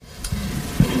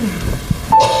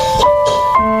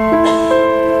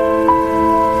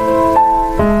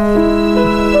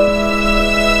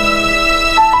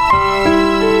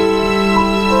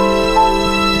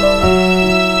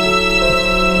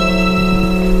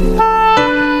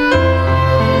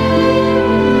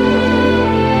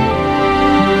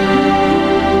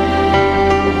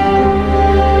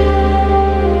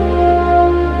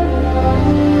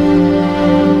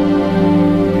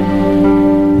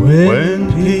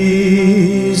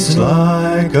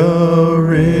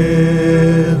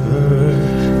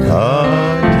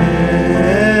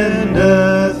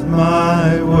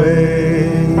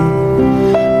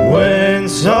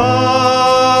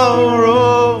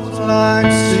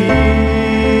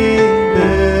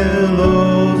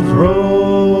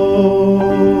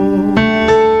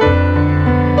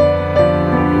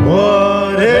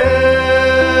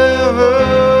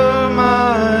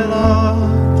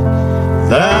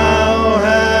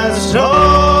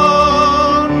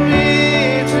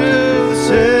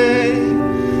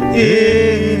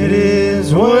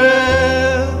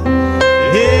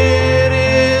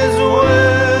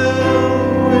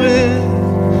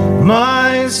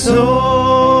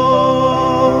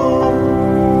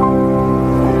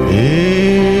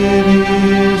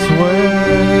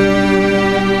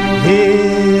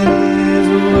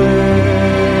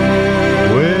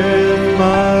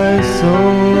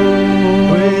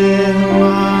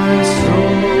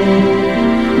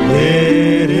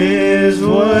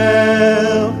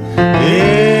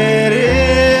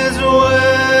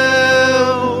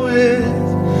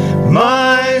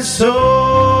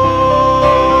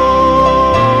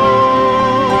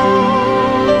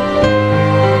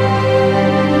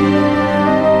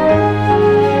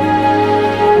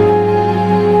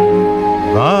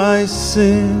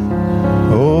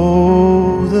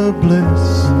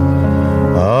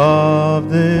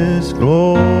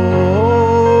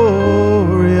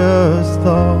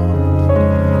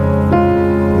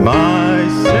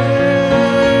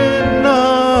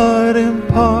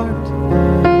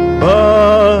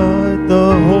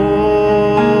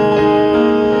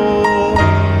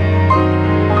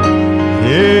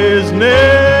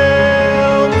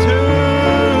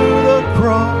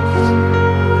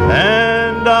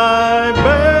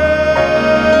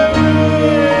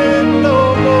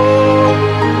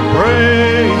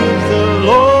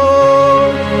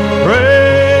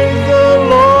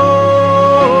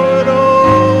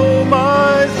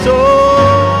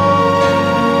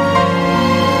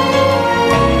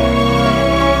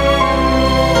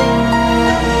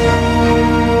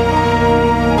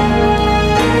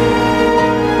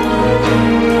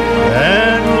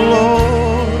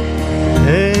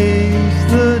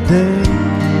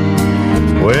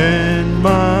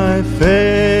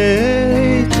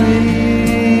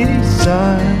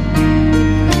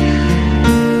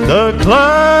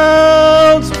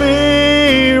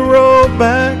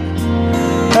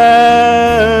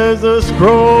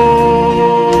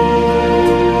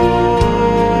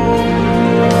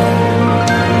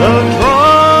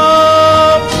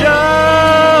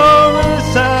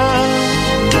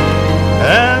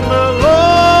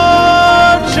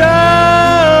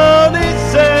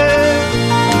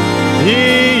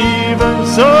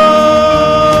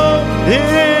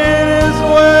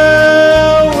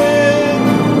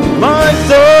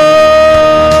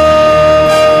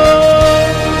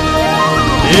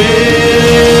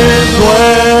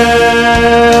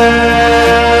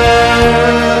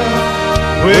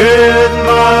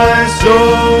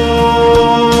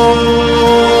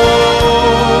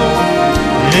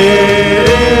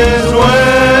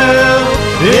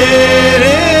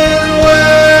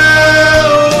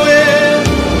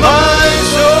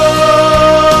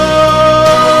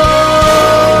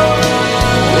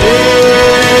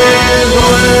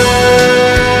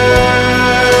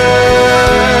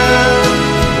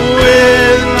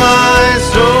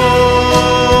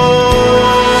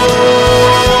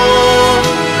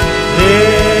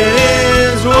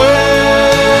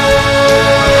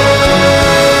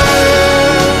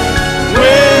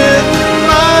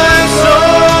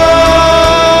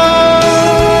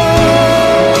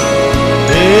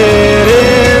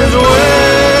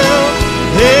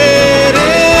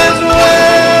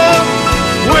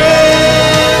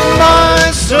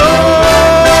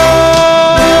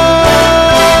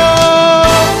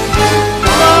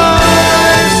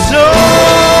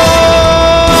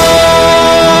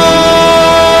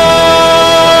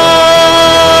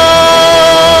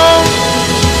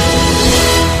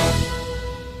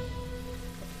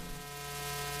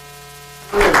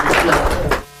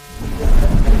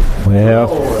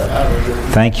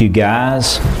Thank you,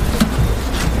 guys.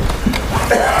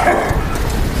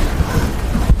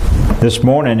 This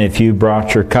morning, if you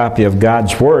brought your copy of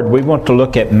God's Word, we want to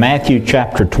look at Matthew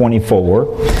chapter 24.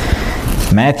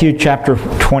 Matthew chapter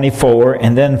 24,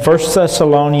 and then 1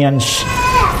 Thessalonians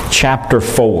chapter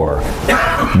 4.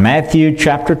 Matthew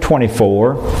chapter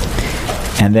 24,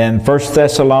 and then 1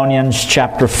 Thessalonians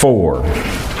chapter 4.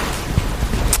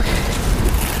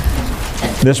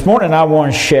 This morning I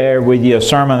want to share with you a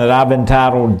sermon that I've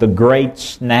entitled The Great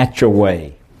Snatch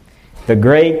Away. The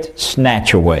Great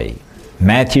Snatch Away.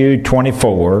 Matthew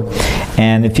 24.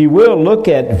 And if you will, look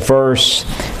at verse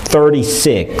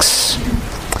 36.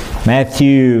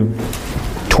 Matthew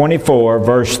 24,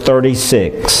 verse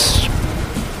 36.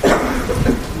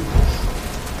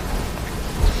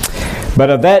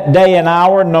 But of that day and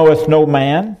hour knoweth no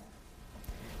man,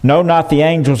 no, not the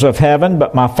angels of heaven,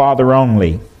 but my Father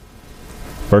only.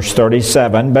 Verse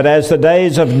 37, But as the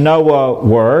days of Noah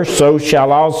were, so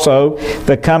shall also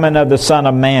the coming of the Son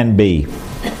of Man be.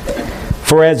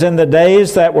 For as in the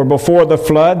days that were before the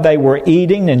flood, they were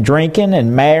eating and drinking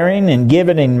and marrying and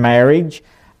giving in marriage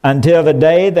until the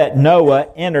day that Noah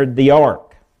entered the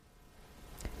ark.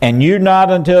 And knew not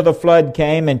until the flood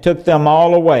came and took them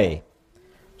all away.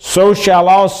 So shall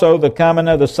also the coming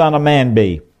of the Son of Man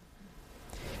be.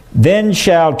 Then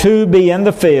shall two be in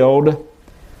the field,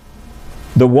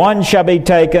 the one shall be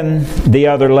taken, the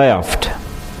other left.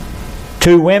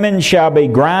 Two women shall be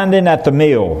grinding at the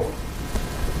mill.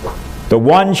 The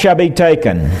one shall be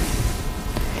taken,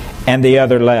 and the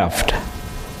other left.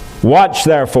 Watch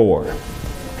therefore,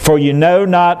 for you know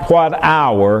not what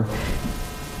hour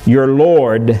your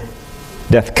Lord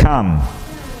doth come.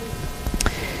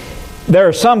 There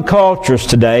are some cultures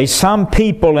today, some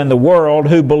people in the world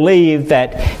who believe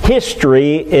that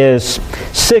history is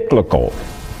cyclical.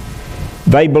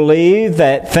 They believe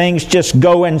that things just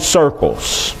go in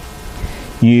circles.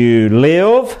 You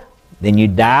live, then you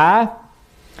die,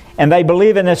 and they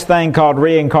believe in this thing called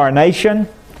reincarnation,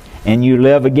 and you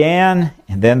live again,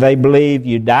 and then they believe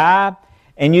you die,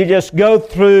 and you just go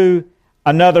through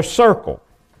another circle.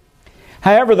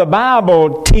 However, the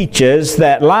Bible teaches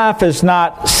that life is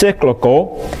not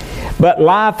cyclical, but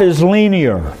life is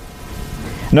linear.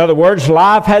 In other words,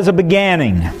 life has a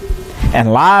beginning,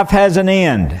 and life has an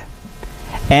end.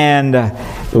 And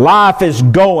life is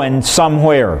going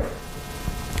somewhere.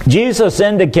 Jesus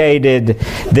indicated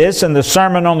this in the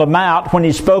Sermon on the Mount when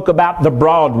He spoke about the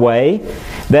broad way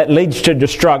that leads to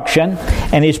destruction,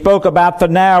 and He spoke about the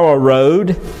narrow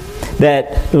road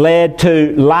that led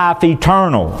to life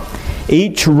eternal.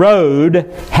 Each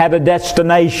road had a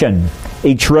destination.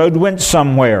 Each road went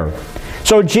somewhere.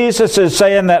 So Jesus is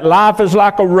saying that life is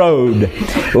like a road.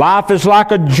 Life is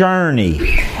like a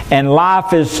journey. And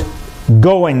life is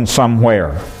going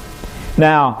somewhere.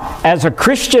 Now, as a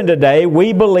Christian today,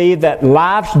 we believe that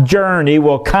life's journey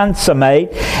will consummate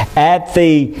at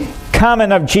the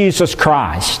coming of Jesus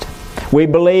Christ. We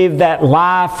believe that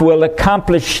life will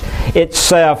accomplish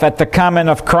itself at the coming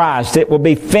of Christ. It will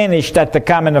be finished at the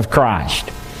coming of Christ.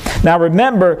 Now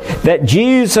remember that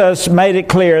Jesus made it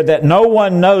clear that no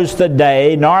one knows the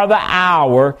day nor the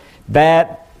hour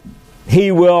that He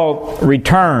will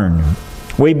return.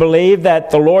 We believe that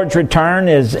the Lord's return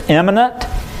is imminent.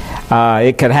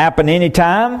 It could happen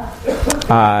anytime.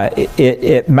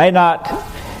 It may not,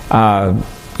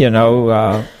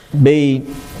 be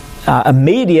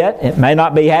immediate. It may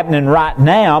not be happening right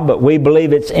now, but we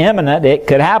believe it's imminent. It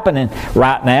could happen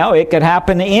right now. It could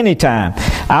happen anytime.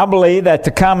 I believe that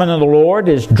the coming of the Lord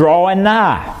is drawing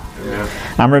nigh. Yeah.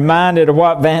 I'm reminded of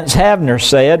what Vance Havner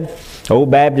said.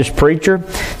 Old Baptist preacher,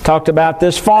 talked about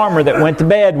this farmer that went to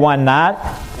bed one night.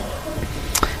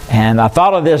 And I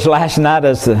thought of this last night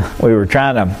as we were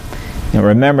trying to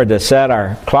remember to set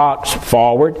our clocks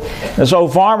forward. This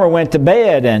old farmer went to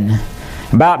bed, and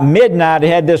about midnight he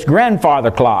had this grandfather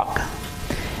clock.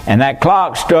 And that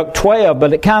clock struck 12,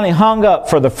 but it kind of hung up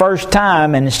for the first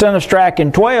time, and instead of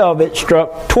striking 12, it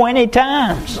struck 20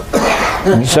 times.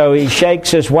 And so he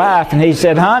shakes his wife and he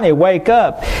said, "Honey, wake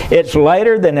up. It's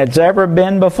later than it's ever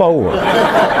been before."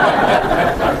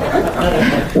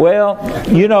 Well,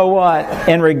 you know what?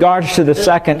 In regards to the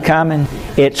second coming,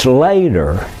 it's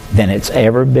later than it's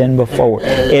ever been before.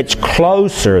 It's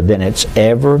closer than it's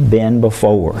ever been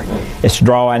before. It's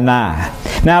drawing nigh.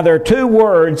 Now, there are two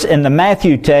words in the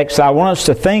Matthew text I want us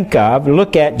to think of,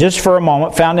 look at just for a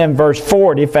moment, found in verse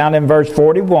 40, found in verse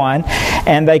 41,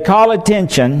 and they call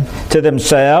attention to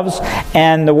themselves,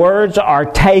 and the words are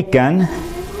taken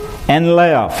and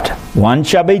left. One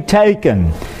shall be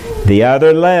taken, the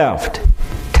other left.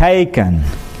 Taken,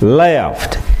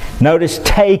 left. Notice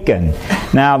taken.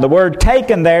 Now, the word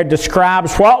taken there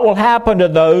describes what will happen to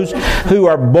those who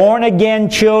are born again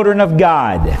children of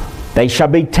God. They shall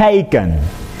be taken.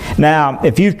 Now,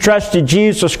 if you've trusted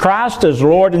Jesus Christ as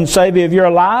Lord and Savior of your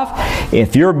life,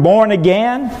 if you're born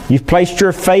again, you've placed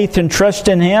your faith and trust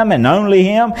in Him and only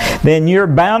Him, then you're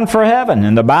bound for heaven.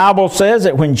 And the Bible says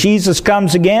that when Jesus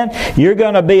comes again, you're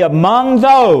going to be among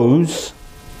those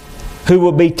who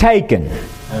will be taken.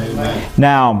 Amen.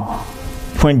 Now,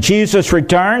 when Jesus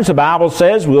returns, the Bible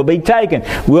says we'll be taken.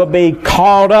 We'll be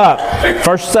called up.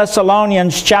 1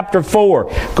 Thessalonians chapter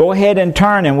 4. Go ahead and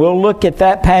turn, and we'll look at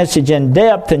that passage in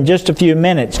depth in just a few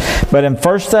minutes. But in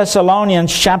 1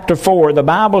 Thessalonians chapter 4, the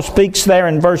Bible speaks there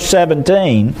in verse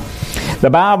 17. The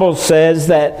Bible says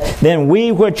that, "Then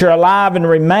we which are alive and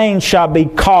remain shall be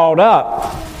called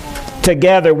up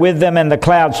together with them in the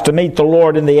clouds to meet the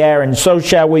Lord in the air, and so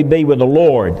shall we be with the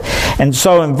Lord." And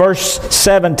so in verse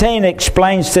 17 it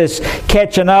explains this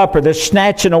catching up or this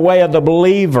snatching away of the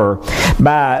believer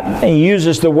he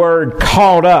uses the word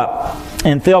called up.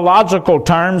 In theological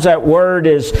terms, that word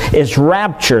is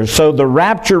rapture. So the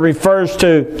rapture refers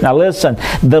to, now listen,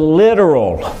 the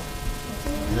literal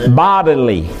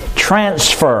bodily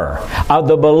transfer of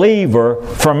the believer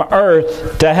from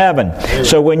earth to heaven.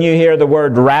 So when you hear the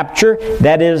word rapture,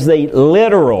 that is the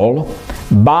literal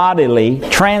bodily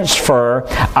transfer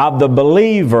of the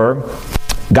believer,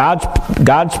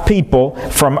 God's people,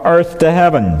 from earth to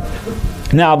heaven.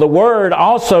 Now the word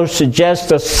also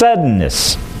suggests a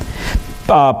suddenness.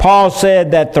 Paul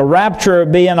said that the rapture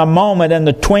would be in a moment, in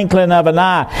the twinkling of an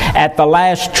eye, at the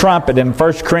last trumpet in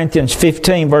 1 Corinthians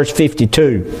 15 verse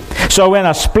 52. So in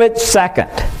a split second,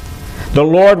 the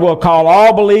Lord will call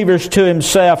all believers to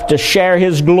Himself to share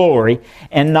His glory,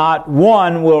 and not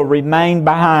one will remain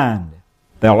behind.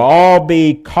 They'll all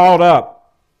be caught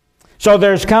up. So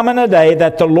there's coming a day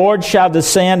that the Lord shall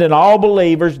descend, and all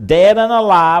believers, dead and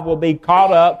alive, will be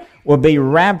caught up, will be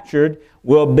raptured,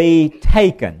 will be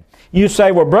taken. You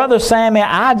say, "Well, Brother Sammy,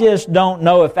 I just don't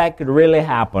know if that could really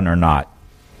happen or not."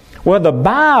 Well, the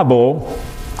Bible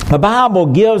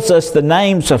gives us the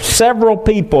names of several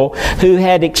people who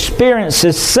had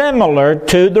experiences similar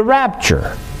to the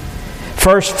rapture.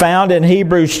 First found in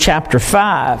Hebrews chapter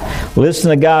 5.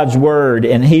 Listen to God's Word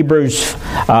in Hebrews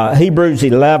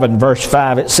 11 verse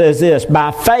 5. It says this,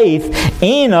 "By faith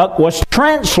Enoch was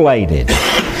translated,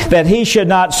 that he should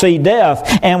not see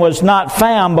death, and was not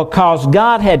found, because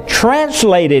God had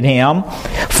translated him.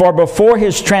 For before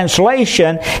his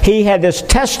translation, he had this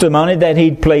testimony that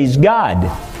he'd pleased God."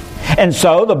 And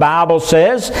so the Bible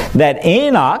says that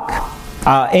Enoch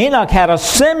had a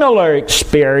similar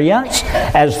experience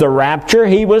as the rapture.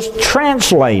 He was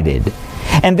translated.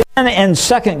 And then in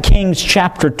 2 Kings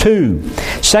chapter 2,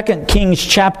 2 Kings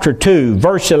chapter 2,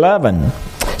 verse 11,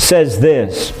 says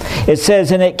this. It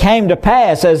says, "And it came to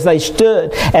pass as they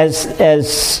stood,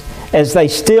 as they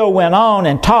still went on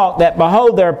and talked, that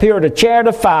behold, there appeared a chariot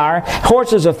of fire,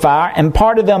 horses of fire, and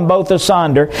parted them both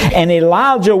asunder. And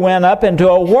Elijah went up into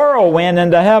a whirlwind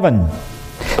into heaven."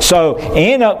 So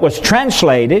Enoch was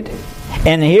translated,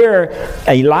 and here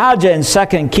Elijah in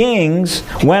 2 Kings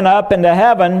went up into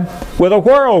heaven with a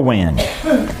whirlwind.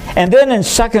 And then in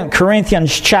 2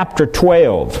 Corinthians chapter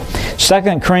 12,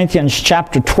 2 Corinthians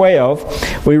chapter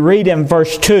 12, we read in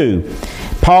verse 2,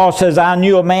 Paul says, "I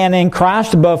knew a man in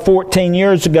Christ above 14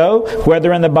 years ago,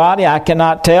 whether in the body I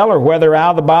cannot tell, or whether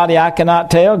out of the body I cannot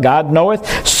tell, God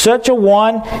knoweth, such a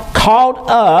one caught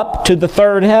up to the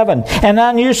third heaven. And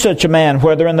I knew such a man,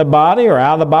 whether in the body or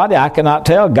out of the body I cannot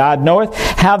tell, God knoweth,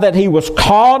 how that he was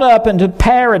caught up into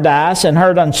paradise, and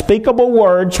heard unspeakable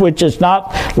words, which is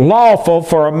not lawful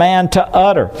for a man to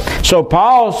utter." So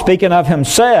Paul, speaking of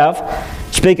himself,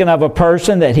 speaking of a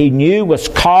person that he knew was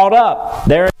caught up.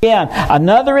 There again,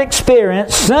 another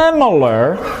experience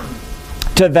similar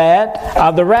to that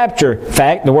of the rapture. In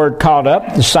fact, the word caught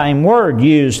up, the same word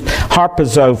used,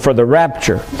 harpazo, for the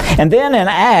rapture. And then in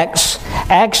Acts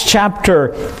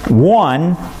chapter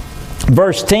 1,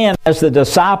 verse 10, as the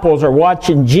disciples are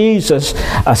watching Jesus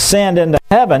ascend into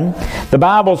heaven, the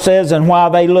Bible says, "And while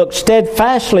they looked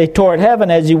steadfastly toward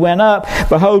heaven as he went up,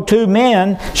 behold, two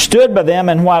men stood by them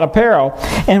in white apparel,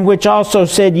 and which also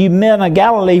said, You men of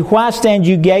Galilee, why stand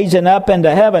you gazing up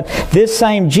into heaven? This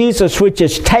same Jesus which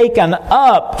is taken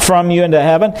up from you into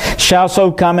heaven shall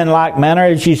so come in like manner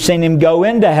as you've seen him go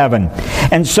into heaven."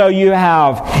 And so you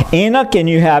have Enoch, and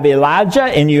you have Elijah,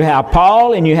 and you have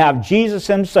Paul, and you have Jesus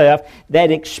himself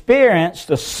that experienced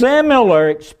a similar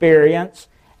experience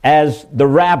as the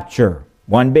rapture.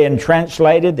 One being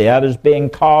translated, the others being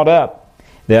caught up,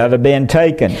 the other being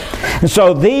taken. And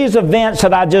so these events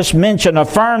that I just mentioned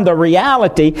affirm the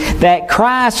reality that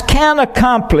Christ can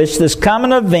accomplish this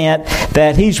coming event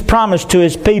that He's promised to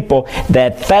His people,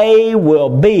 that they will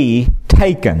be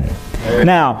taken.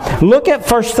 Now, look at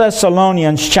 1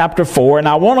 Thessalonians chapter 4, and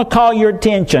I want to call your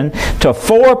attention to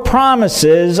 4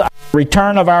 promises of the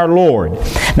return of our Lord.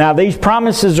 Now, these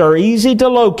promises are easy to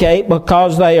locate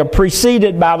because they are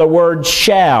preceded by the word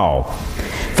shall.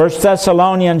 1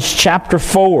 Thessalonians chapter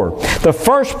 4. The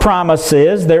first promise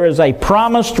is there is a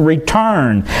promised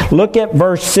return. Look at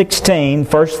verse 16,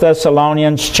 1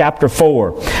 Thessalonians chapter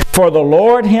 4. For the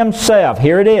Lord Himself,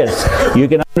 here it is. You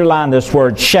can underline this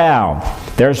word shall.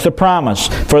 There's the promise.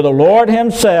 For the Lord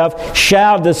Himself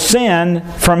shall descend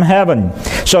from heaven.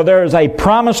 So there is a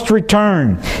promised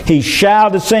return. He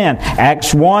shall descend.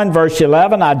 Acts 1 verse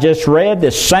 11, I just read, the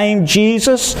same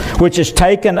Jesus which is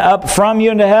taken up from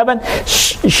you into heaven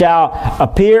shall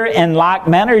appear in like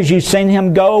manner as you've seen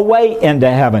Him go away into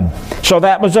heaven. So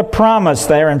that was a promise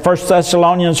there in 1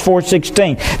 Thessalonians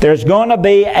 4:16. There's going to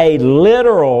be a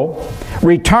literal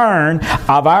return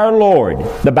of our Lord.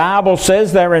 The Bible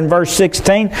says there in verse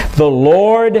 16, the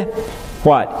Lord,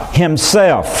 what?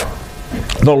 Himself.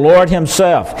 The Lord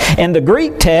Himself. In the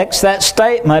Greek text, that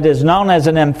statement is known as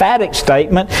an emphatic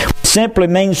statement. It simply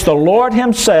means the Lord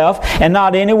Himself and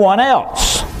not anyone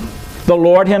else. The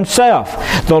Lord Himself.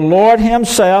 The Lord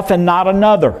Himself and not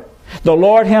another. The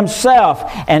Lord Himself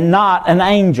and not an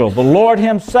angel. The Lord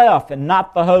Himself and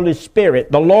not the Holy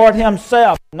Spirit. The Lord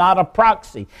Himself, not a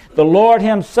proxy. The Lord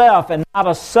Himself and not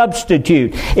a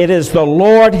substitute. It is the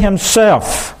Lord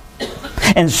Himself.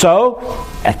 And so,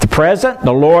 at the present,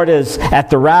 the Lord is at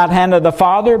the right hand of the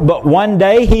Father, but one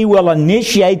day He will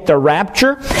initiate the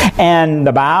rapture, and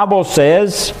the Bible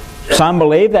says, some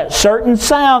believe that certain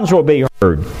sounds will be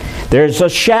heard. There's a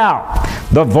shout,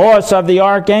 the voice of the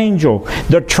archangel,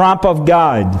 the trump of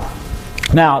God.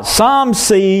 Now, some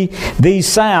see these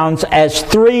sounds as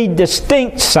 3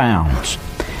 distinct sounds.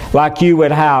 Like you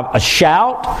would have a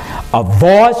shout, a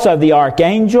voice of the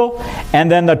archangel, and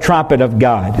then the trumpet of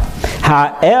God.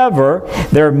 However,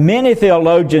 there are many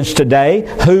theologians today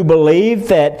who believe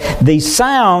that the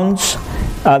sound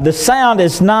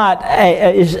is not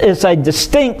it's a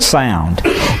distinct sound.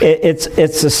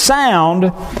 It's a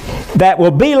sound that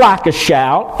will be like a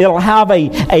shout. It'll have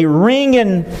a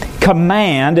ringing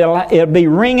command. It'll be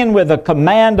ringing with a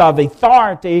command of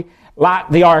authority like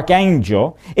the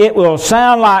archangel. It will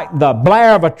sound like the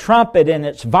blare of a trumpet in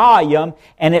its volume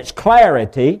and its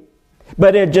clarity,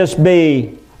 but it'll just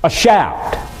be a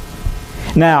shout.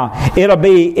 Now, it'll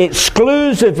be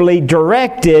exclusively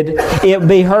directed. It'll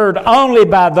be heard only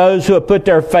by those who have put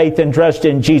their faith and trust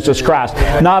in Jesus Christ.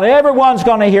 Not everyone's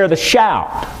going to hear the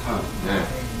shout.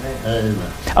 Amen.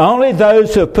 Only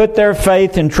those who have put their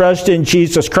faith and trust in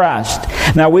Jesus Christ.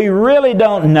 Now, we really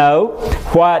don't know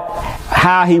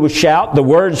how He would shout, the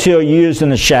words He'll use in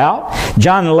the shout.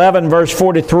 John 11 verse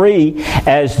 43,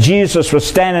 as Jesus was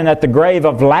standing at the grave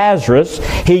of Lazarus,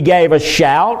 He gave a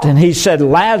shout and He said,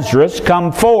 Lazarus,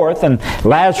 come forth, and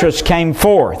Lazarus came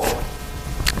forth.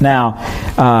 Now,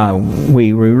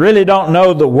 we really don't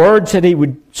know the words that He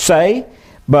would say,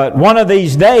 but one of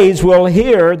these days we'll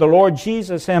hear the Lord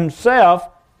Jesus Himself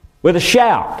with a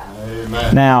shout.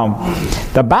 Amen. Now,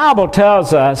 the Bible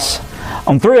tells us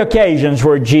on 3 occasions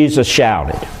where Jesus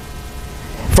shouted.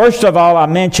 First of all, I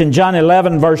mentioned John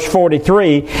 11 verse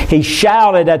 43. He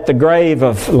shouted at the grave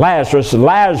of Lazarus,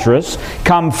 Lazarus,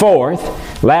 come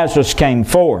forth. Lazarus came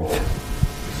forth.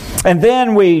 And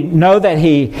then we know that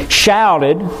He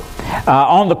shouted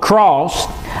on the cross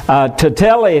to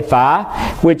Talitha,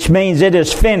 which means it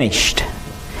is finished.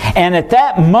 And at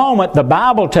that moment, the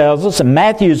Bible tells us in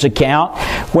Matthew's account,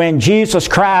 when Jesus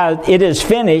cried, it is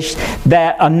finished,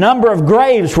 that a number of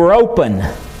graves were open.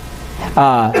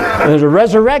 The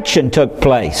resurrection took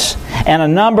place. And a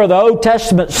number of the Old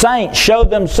Testament saints showed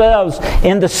themselves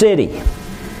in the city.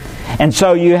 And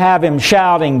so you have Him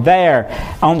shouting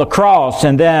there on the cross,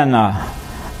 and then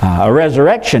a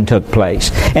resurrection took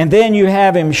place. And then you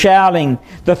have Him shouting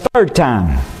the 3rd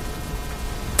time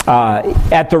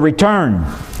at the return.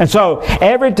 And so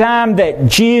every time that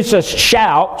Jesus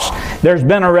shouts, there's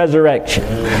been a resurrection.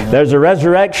 There's a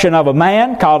resurrection of a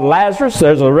man called Lazarus.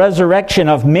 There's a resurrection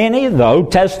of many, the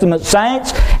Old Testament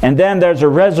saints. And then there's a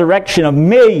resurrection of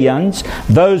millions,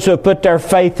 those who put their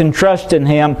faith and trust in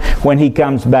Him when He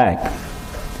comes back.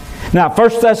 Now,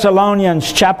 1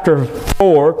 Thessalonians chapter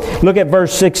 4, look at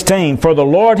verse 16. For the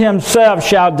Lord Himself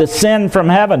shall descend from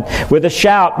heaven with a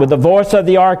shout, with the voice of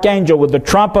the archangel, with the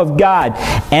trump of God,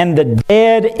 and the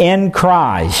dead in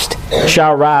Christ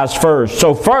shall rise first.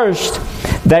 So first,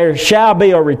 there shall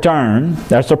be a return.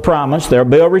 That's a promise. There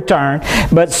will be a return.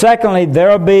 But secondly, there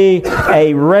will be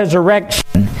a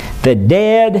resurrection. The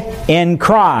dead in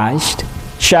Christ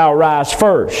shall rise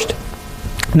first.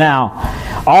 Now,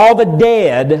 All the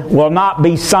dead will not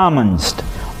be summoned.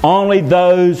 Only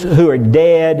those who are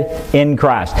dead in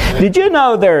Christ. Did you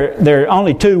know there are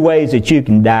only two ways that you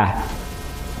can die?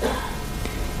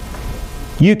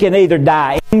 You can either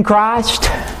die in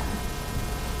Christ,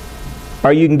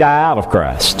 or you can die out of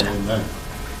Christ. Amen.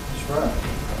 That's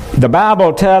right. The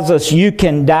Bible tells us you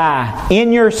can die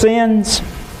in your sins,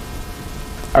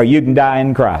 or you can die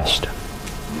in Christ.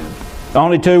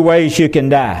 Only two ways you can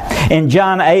die. In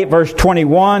John 8, verse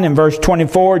 21 and verse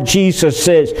 24, Jesus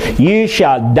says, "You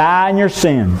shall die in your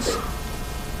sins."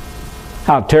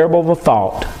 How terrible of a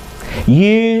thought.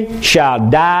 You shall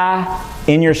die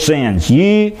in your sins.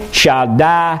 You shall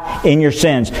die in your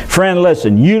sins. Friend,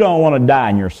 listen, you don't want to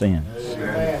die in your sins.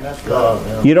 Amen. That's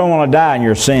God. You don't want to die in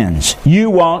your sins. You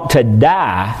want to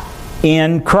die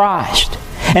in Christ.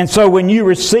 And so when you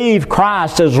receive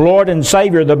Christ as Lord and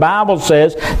Savior, the Bible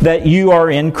says that you are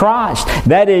in Christ.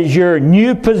 That is your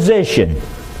new position.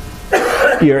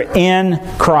 You're in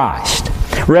Christ.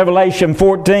 Revelation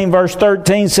 14 verse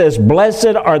 13 says,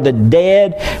 "Blessed are the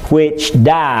dead which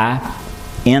die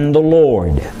in the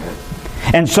Lord."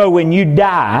 And so when you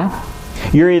die,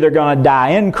 you're either going to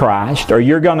die in Christ or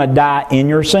you're going to die in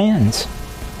your sins.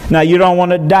 Now, you don't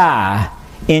want to die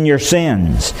in your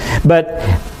sins. But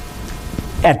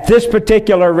at this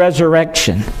particular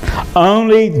resurrection,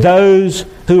 only those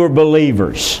who are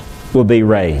believers will be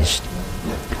raised.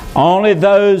 Only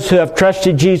those who have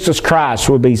trusted Jesus Christ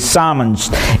will be summoned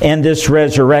in this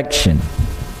resurrection.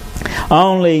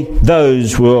 Only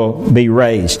those will be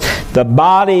raised. The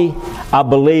body of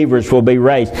believers will be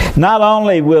raised. Not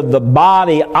only will the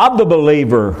body of the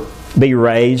believer be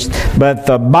raised, but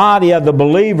the body of the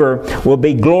believer will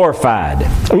be glorified.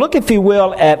 Look, if you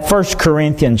will, at 1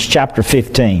 Corinthians chapter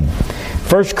 15.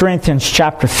 1 Corinthians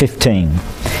chapter 15.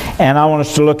 And I want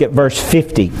us to look at verse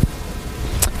 50.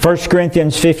 1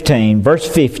 Corinthians 15, verse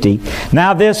 50.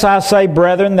 "Now this I say,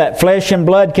 brethren, that flesh and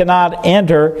blood cannot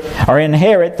enter or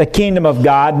inherit the kingdom of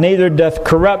God, neither doth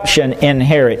corruption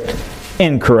inherit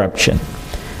incorruption.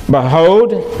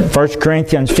 Behold," 1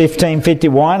 Corinthians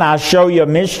 15:51, "I show you a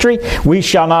mystery. We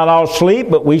shall not all sleep,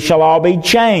 but we shall all be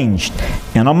changed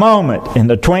in a moment, in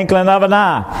the twinkling of an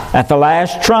eye, at the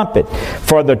last trumpet.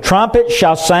 For the trumpet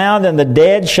shall sound, and the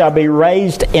dead shall be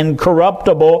raised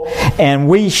incorruptible, and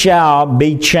we shall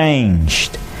be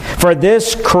changed. For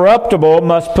this corruptible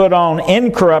must put on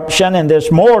incorruption, and this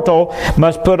mortal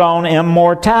must put on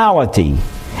immortality.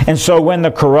 And so when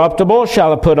the corruptible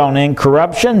shall put on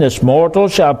incorruption, this mortal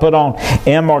shall put on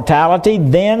immortality,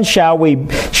 then shall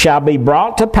be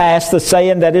brought to pass the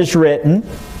saying that is written,"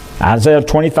 Isaiah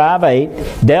 25:8,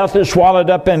 "Death is swallowed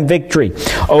up in victory.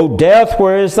 O death,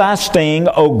 where is thy sting?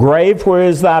 O grave, where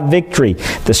is thy victory?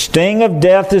 The sting of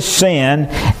death is sin,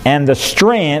 and the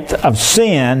strength of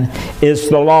sin is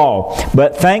the law.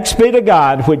 But thanks be to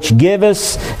God, which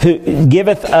giveth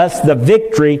us the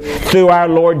victory through our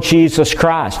Lord Jesus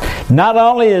Christ." Not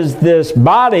only is this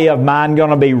body of mine going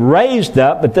to be raised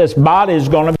up, but this body is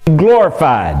going to be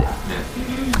glorified.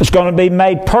 It's going to be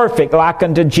made perfect like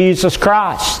unto Jesus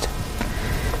Christ.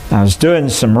 I was doing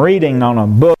some reading on a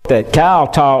book that Kyle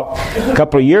taught a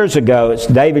couple of years ago. It's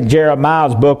David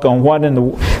Jeremiah's book on what in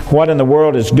the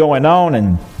world is going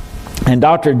on, and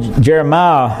Dr.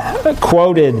 Jeremiah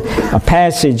quoted a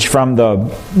passage from the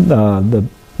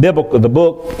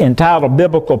book entitled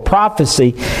Biblical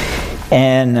Prophecy,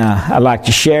 and I'd like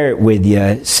to share it with you.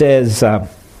 It says,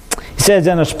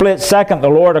 "In a split second, the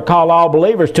Lord will call all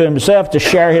believers to Himself to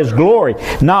share His glory.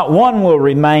 Not one will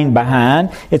remain behind."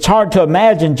 It's hard to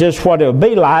imagine just what it will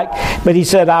be like, but he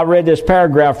said, I read this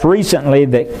paragraph recently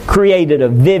that created a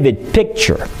vivid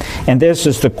picture. And this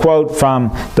is the quote from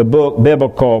the book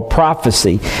Biblical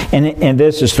Prophecy. And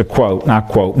this is the quote, and I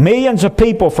quote, "Millions of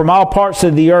people from all parts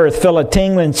of the earth feel a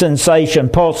tingling sensation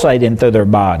pulsating through their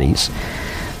bodies.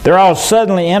 They're all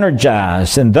suddenly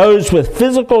energized, and those with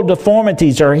physical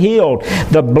deformities are healed.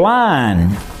 The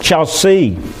blind shall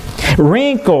see.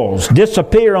 Wrinkles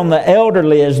disappear on the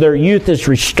elderly as their youth is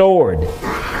restored.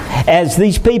 As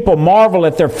these people marvel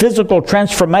at their physical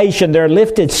transformation, they're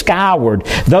lifted skyward.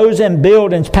 Those in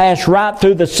buildings pass right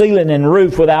through the ceiling and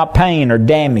roof without pain or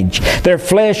damage. Their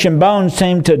flesh and bones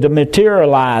seem to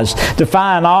dematerialize,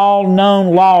 defying all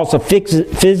known laws of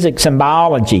physics and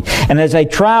biology. And as they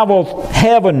travel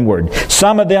heavenward,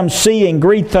 some of them see and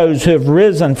greet those who have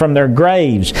risen from their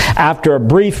graves. After a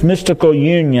brief mystical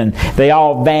union, they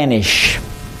all vanish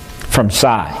from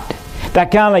sight." That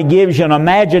kind of gives you an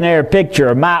imaginary picture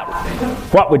of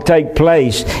what would take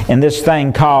place in this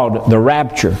thing called the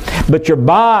rapture. But your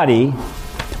body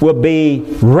will be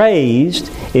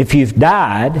raised. If you've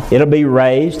died, it'll be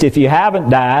raised. If you haven't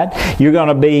died, you're going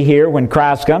to be here when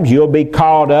Christ comes. You'll be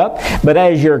called up. But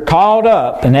as you're called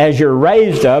up, and as you're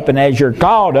raised up, and as you're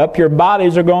called up, your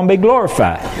bodies are going to be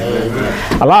glorified.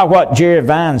 Amen. I like what Jerry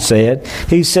Vine said.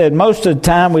 He said, most of the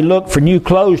time we look for new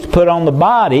clothes to put on the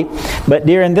body, but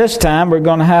during this time we're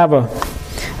going to have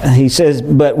he says,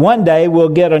 but one day we'll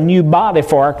get a new body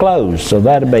for our clothes. So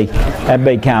that'd be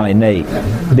kind of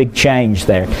neat. Big change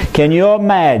there. Can you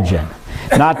imagine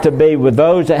not to be with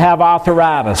those that have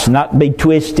arthritis, not be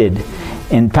twisted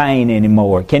in pain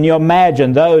anymore? Can you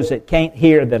imagine those that can't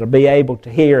hear that'll be able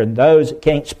to hear, and those that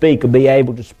can't speak will be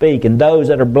able to speak, and those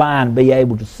that are blind be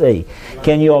able to see?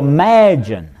 Can you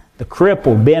imagine the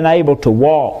crippled being able to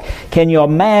walk? Can you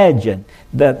imagine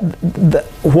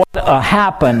what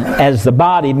happen as the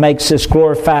body makes this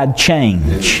glorified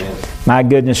change? My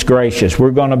goodness gracious,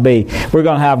 we're going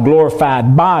to have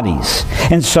glorified bodies.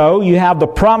 And so you have the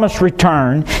promised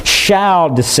return, shall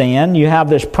descend. You have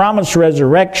this promised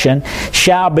resurrection,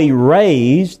 shall be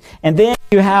raised. And then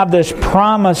you have this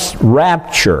promised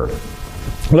rapture.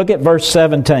 Look at verse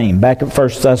 17, back at 1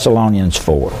 Thessalonians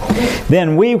 4.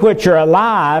 Then we which are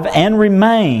alive and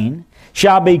remain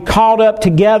shall be caught up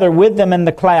together with them in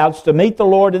the clouds to meet the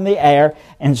Lord in the air,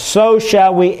 and so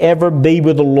shall we ever be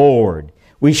with the Lord.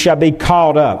 We shall be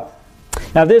caught up.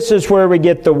 Now this is where we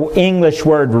get the English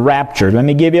word rapture. Let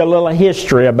me give you a little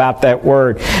history about that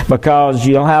word, because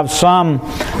you'll have some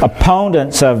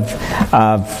opponents of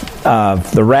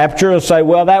the rapture who say,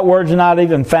 well, that word's not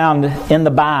even found in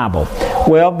the Bible.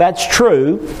 Well, that's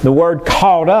true. The word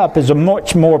caught up is a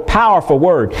much more powerful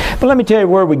word. But let me tell you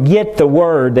where we get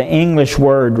the English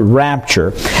word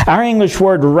rapture. Our English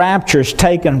word rapture is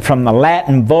taken from the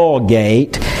Latin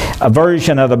Vulgate, a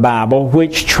version of the Bible,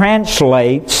 which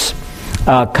translates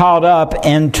caught up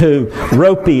into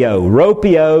ropio.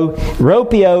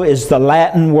 Ropio is the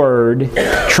Latin word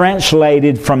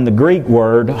translated from the Greek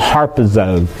word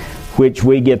harpazo, which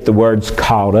we get the words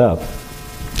caught up.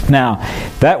 Now,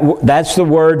 that's the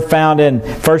word found in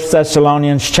 1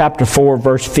 Thessalonians chapter 4,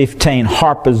 verse 15,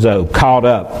 harpazo, caught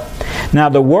up. Now,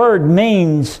 the word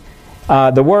means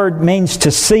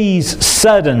to seize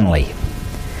suddenly.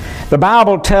 The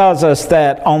Bible tells us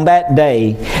that on that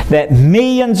day, that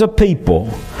millions of people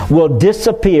will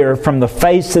disappear from the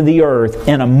face of the earth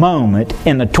in a moment,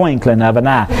 in the twinkling of an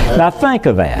eye. Now think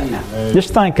of that.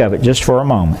 Just think of it just for a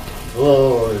moment.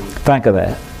 Think of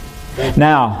that.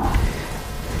 Now,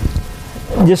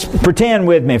 just pretend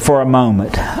with me for a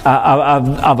moment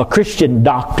of a Christian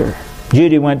doctor.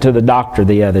 Judy went to the doctor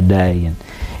the other day,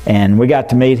 and we got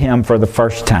to meet him for the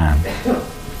first time.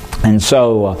 And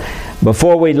so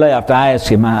before we left, I asked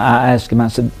him, I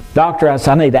said, Doctor,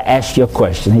 I need to ask you a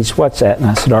question. He said, what's that? And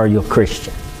I said, are you a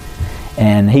Christian?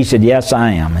 And he said, yes,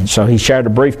 I am. And so he shared a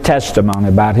brief testimony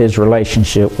about his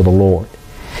relationship with the Lord.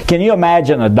 Can you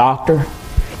imagine a doctor?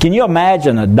 Can you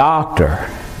imagine a doctor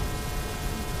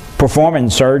performing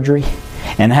surgery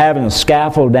and having a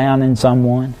scaffold down in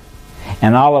someone,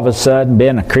 and all of a sudden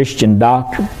being a Christian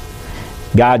doctor,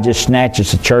 God just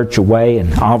snatches the church away,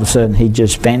 and all of a sudden he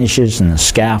just vanishes and the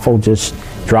scaffold just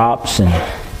drops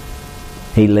and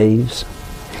he leaves?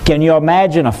 Can you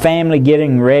imagine a family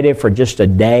getting ready for just a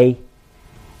day,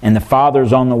 and the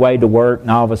father's on the way to work, and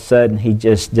all of a sudden he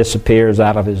just disappears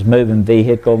out of his moving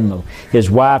vehicle, and his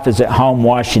wife is at home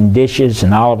washing dishes,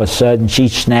 and all of a sudden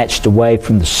she's snatched away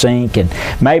from the sink, and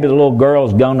maybe the little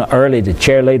girl's gone early to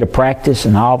cheerleader practice,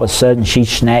 and all of a sudden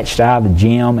she's snatched out of the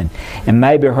gym, and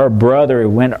maybe her brother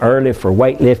went early for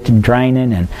weightlifting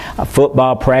training and a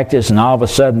football practice, and all of a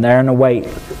sudden they're in the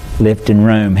weightlifting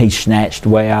room. He's snatched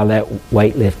away out of that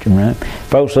weightlifting room.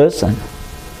 Folks, listen.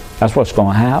 That's what's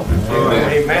going to happen.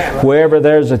 Amen. Wherever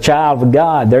there's a child of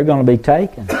God, they're going to be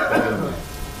taken.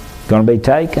 Going to be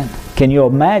taken. Can you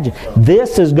imagine?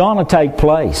 This is going to take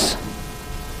place.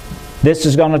 This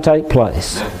is going to take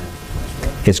place.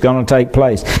 It's going to take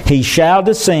place. He shall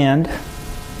descend.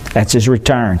 That's His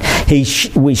return.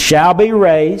 We shall be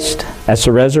raised. That's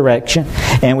the resurrection.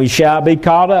 And we shall be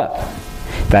caught up.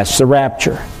 That's the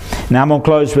rapture. Now I'm going to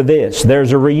close with this.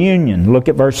 There's a reunion. Look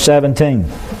at verse 17.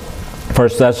 1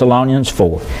 Thessalonians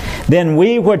 4. Then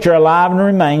we which are alive and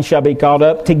remain shall be caught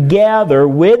up together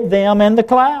with them in the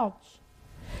clouds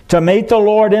to meet the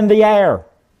Lord in the air.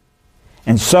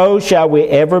 And so shall we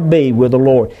ever be with the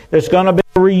Lord. There's going to be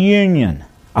a reunion,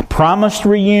 a promised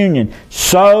reunion.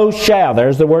 So shall,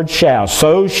 there's the word shall,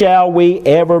 so shall we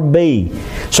ever be.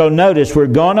 So notice, we're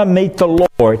going to meet the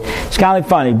Lord. It's kind of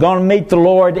funny. We're going to meet the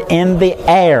Lord in the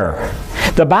air.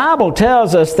 The Bible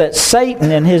tells us that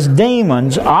Satan and his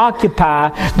demons occupy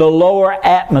the lower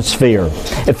atmosphere.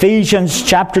 Ephesians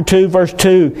chapter 2 verse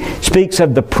 2 speaks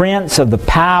of the prince of the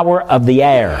power of the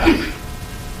air.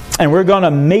 And we're going to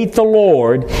meet the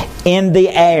Lord in the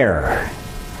air.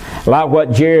 Like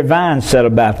what Jerry Vine said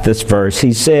about this verse.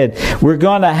 He said, we're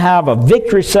going to have a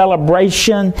victory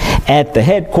celebration at the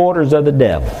headquarters of the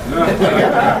devil.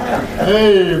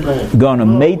 Amen. Going to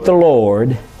meet the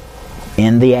Lord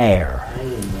in the air.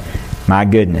 My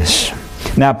goodness.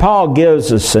 Now Paul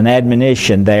gives us an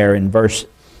admonition there in verse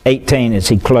 18 as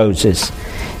he closes.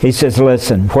 He says,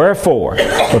 listen, wherefore,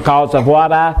 because of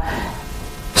what I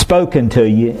spoken to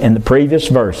you in the previous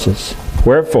verses,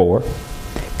 wherefore,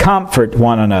 comfort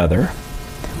one another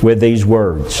with these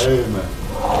words.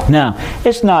 Amen. Now,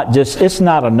 it's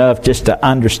not enough just to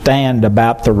understand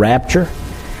about the rapture.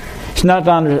 It's not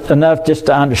enough just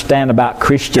to understand about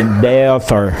Christian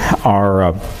death or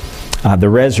the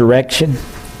resurrection.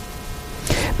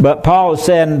 But Paul is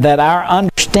saying that our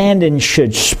understanding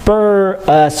should spur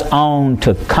us on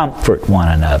to comfort one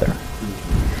another.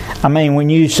 I mean,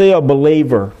 when you see a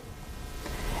believer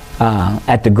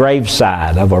at the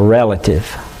graveside of a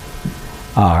relative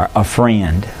or a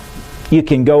friend, you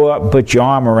can go up and put your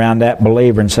arm around that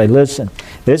believer and say, listen,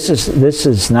 this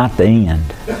is not the end.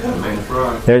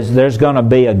 There's going to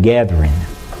be a gathering.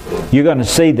 You're going to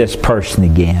see this person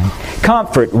again.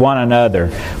 Comfort one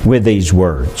another with these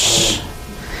words.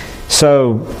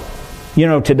 So,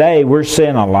 today we're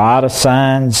seeing a lot of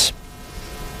signs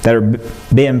that are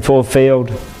being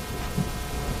fulfilled.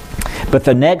 But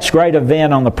the next great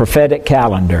event on the prophetic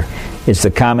calendar is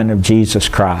the coming of Jesus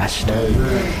Christ.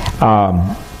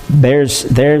 There's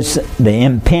the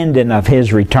impending of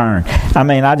His return. I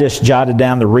mean, I just jotted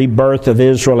down the rebirth of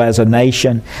Israel as a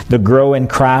nation, the growing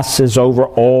crisis over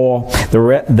oil,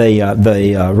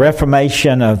 the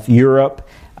reformation of Europe.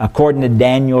 According to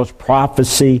Daniel's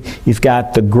prophecy, you've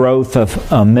got the growth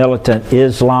of militant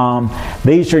Islam.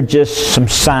 These are just some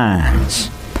signs.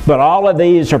 But all of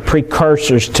these are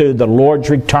precursors to the Lord's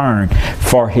return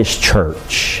for His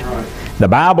church. The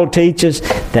Bible teaches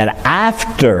that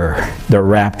after the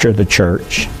rapture of the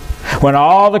church, when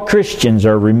all the Christians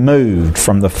are removed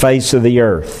from the face of the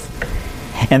earth,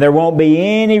 and there won't be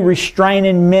any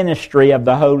restraining ministry of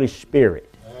the Holy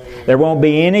Spirit, there won't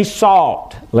be any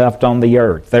salt left on the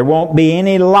earth, there won't be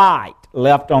any light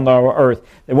left on the earth,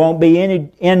 there won't be any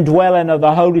indwelling of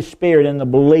the Holy Spirit in the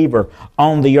believer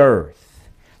on the earth.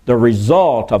 The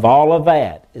result of all of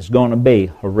that is going to be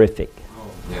horrific.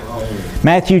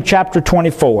 Matthew chapter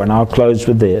 24, and I'll close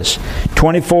with this.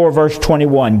 24 verse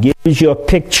 21 gives you a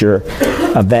picture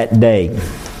of that day.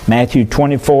 Matthew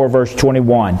 24 verse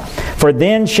 21. For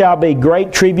then shall be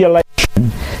great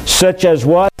tribulation, such as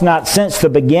was not since the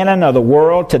beginning of the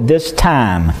world to this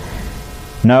time.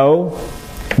 No,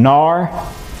 nor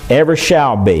ever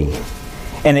shall be.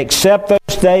 And except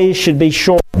those days should be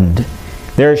shortened,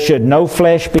 there should no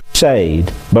flesh be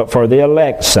saved, but for the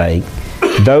elect's sake,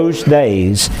 those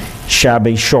days shall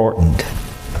be shortened.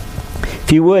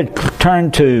 If you would,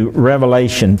 turn to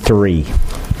Revelation 3.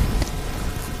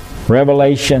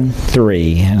 Revelation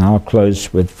 3, and I'll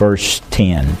close with verse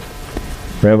 10.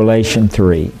 Revelation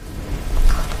 3.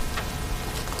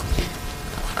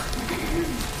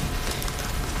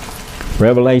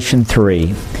 Revelation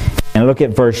 3. And look at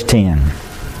verse 10.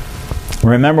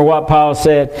 Remember what Paul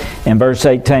said in verse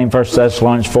 18, 1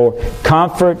 Thessalonians 4,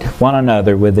 comfort one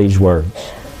another with these words.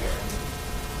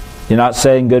 You're not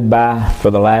saying goodbye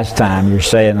for the last time. You're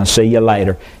saying, I'll see you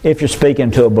later, if you're speaking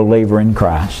to a believer in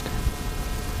Christ.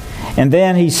 And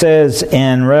then he says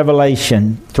in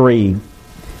Revelation 3,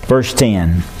 verse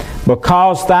 10,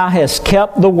 because thou hast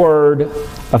kept the word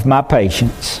of my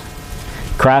patience.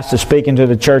 Christ is speaking to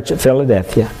the church at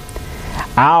Philadelphia.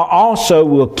 I also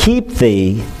will keep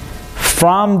thee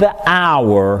from the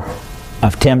hour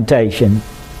of temptation.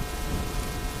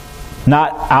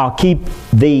 Not, I'll keep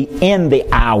thee in the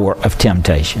hour of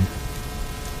temptation.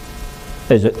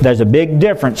 There's a big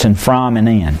difference in from and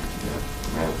in.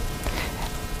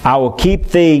 I will keep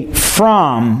thee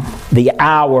from the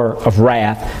hour of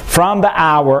wrath, from the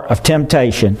hour of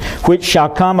temptation, which shall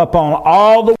come upon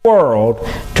all the world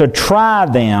to try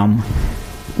them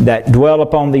that dwell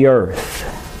upon the earth.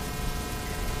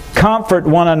 Comfort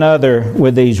one another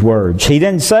with these words. He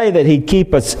didn't say that He'd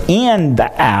keep us in the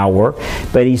hour,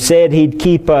 but He said He'd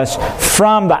keep us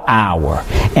from the hour.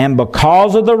 And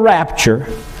because of the rapture,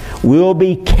 we'll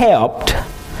be kept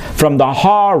from the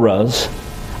horrors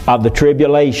of the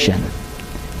tribulation.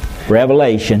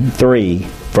 Revelation 3,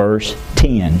 verse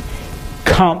 10.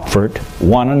 Comfort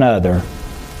one another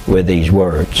with these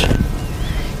words.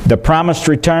 The promised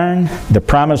return, the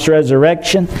promised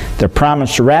resurrection, the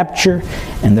promised rapture,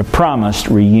 and the promised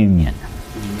reunion.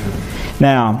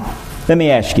 Now, let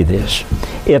me ask you this.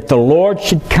 If the Lord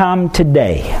should come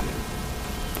today,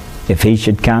 if He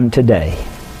should come today,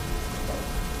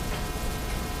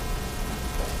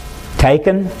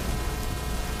 taken,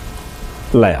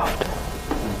 left.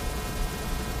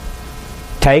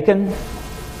 Taken,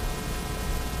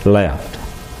 left.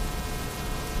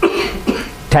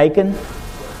 Taken,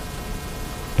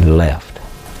 left.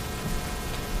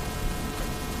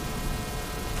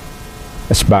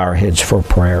 Let's bow our heads for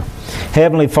prayer.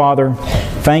 Heavenly Father,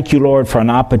 thank you, Lord, for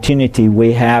an opportunity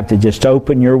we have to just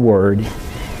open your Word.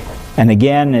 And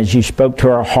again, as you spoke to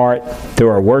our heart through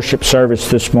our worship service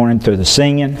this morning, through the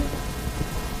singing,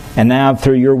 and now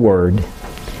through your Word,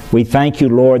 we thank you,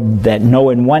 Lord, that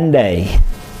knowing one day,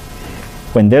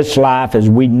 when this life as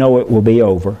we know it will be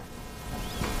over,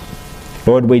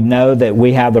 Lord, we know that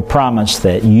we have the promise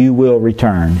that you will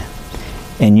return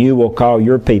and you will call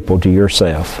your people to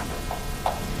yourself.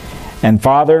 And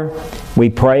Father,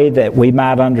 we pray that we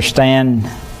might understand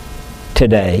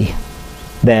today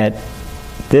that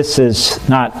this is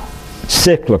not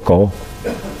cyclical,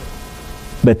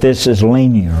 but this is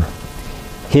linear.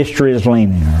 History is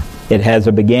linear. It has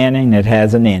a beginning, it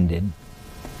has an ending.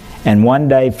 And one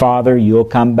day, Father, you'll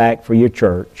come back for your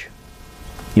church.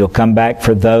 You'll come back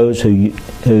for those who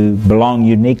belong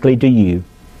uniquely to you.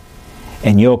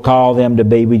 And you'll call them to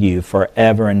be with you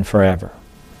forever and forever.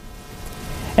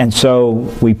 And so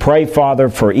we pray, Father,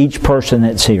 for each person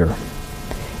that's here.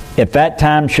 If that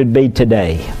time should be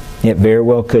today, it very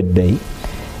well could be.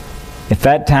 If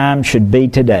that time should be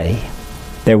today,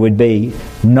 there would be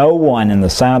no one in the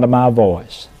sound of my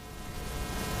voice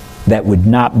that would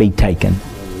not be taken.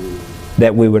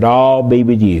 That we would all be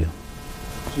with you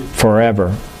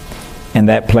forever in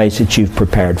that place that you've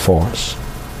prepared for us.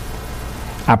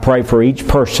 I pray for each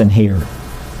person here.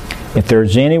 If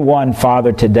there's anyone,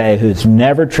 Father, today who's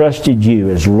never trusted you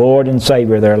as Lord and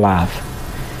Savior of their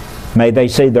life, may they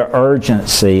see the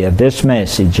urgency of this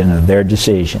message and of their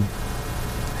decision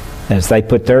as they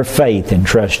put their faith and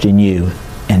trust in you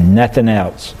and nothing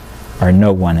else or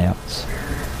no one else.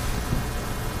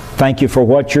 Thank you for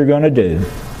what you're going to do.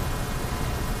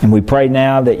 And we pray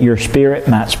now that your Spirit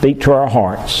might speak to our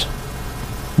hearts,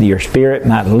 that your Spirit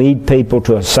might lead people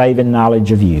to a saving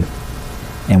knowledge of you.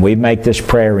 And we make this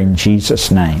prayer in Jesus'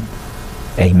 name.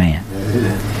 Amen.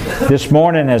 This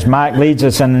morning, as Mike leads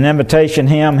us in an invitation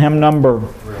hymn, hymn number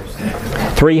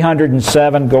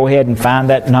 307, go ahead and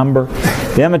find that number.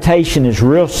 The invitation is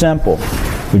real simple.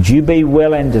 Would you be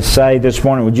willing to say this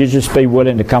morning, would you just be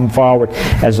willing to come forward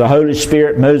as the Holy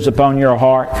Spirit moves upon your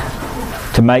heart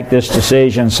to make this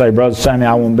decision and say, Brother Sammy,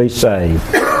 I want to be saved.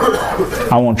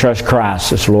 I want to trust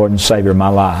Christ as Lord and Savior of my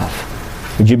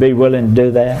life. Would you be willing to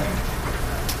do that?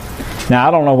 Now,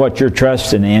 I don't know what you're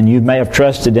trusting in. You may have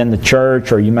trusted in the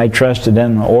church, or you may trust in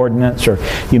the ordinance, or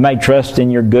you may trust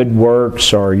in your good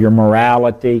works or your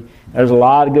morality. There's a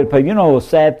lot of good people. You know the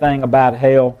sad thing about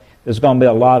hell? There's going to be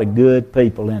a lot of good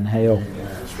people in hell.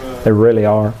 There really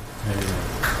are.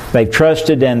 They've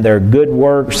trusted in their good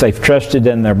works, they've trusted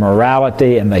in their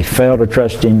morality, and they fail to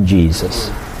trust in Jesus.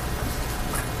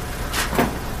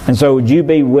 And so would you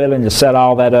be willing to set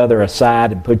all that other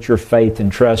aside and put your faith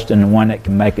and trust in the one that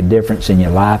can make a difference in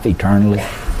your life eternally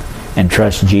and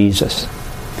trust Jesus?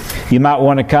 You might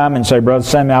want to come and say, Brother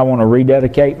Sammy, I want to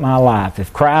rededicate my life.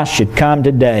 If Christ should come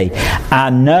today, I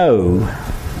know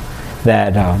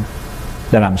that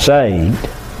I'm saved,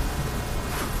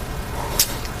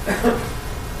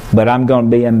 but I'm going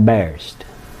to be embarrassed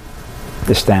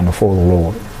to stand before the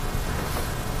Lord.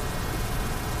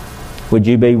 Would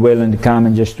you be willing to come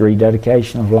in just a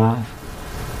rededication of life?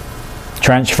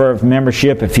 Transfer of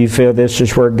membership, if you feel this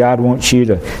is where God wants you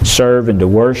to serve and to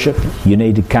worship, you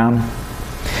need to come.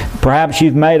 Perhaps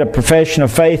you've made a profession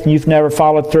of faith and you've never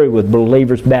followed through with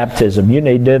believer's baptism. You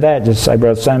need to do that. Just say,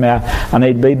 Brother Sammy, I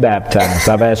need to be baptized.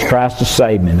 I've asked Christ to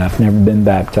save me and I've never been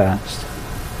baptized.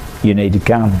 You need to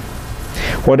come.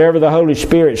 Whatever the Holy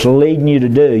Spirit's leading you to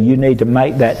do, you need to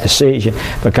make that decision,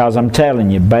 because I'm telling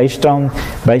you, based on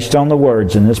the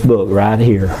words in this book right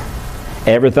here,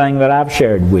 everything that I've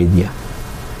shared with you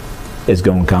is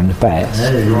going to come to pass.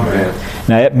 Amen.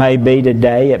 Now, it may be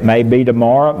today, it may be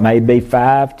tomorrow, it may be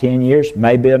 5, 10 years,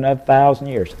 maybe another 1,000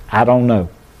 years. I don't know.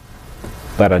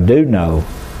 But I do know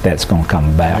that's going to come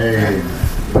about. Amen.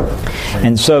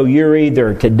 And so you're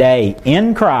either today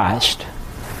in Christ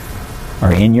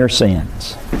or in your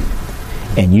sins.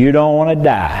 And you don't want to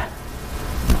die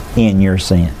in your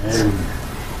sins. Amen.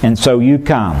 And so you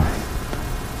come.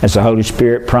 As the Holy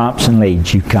Spirit prompts and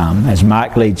leads, you come. As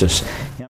Mike leads us,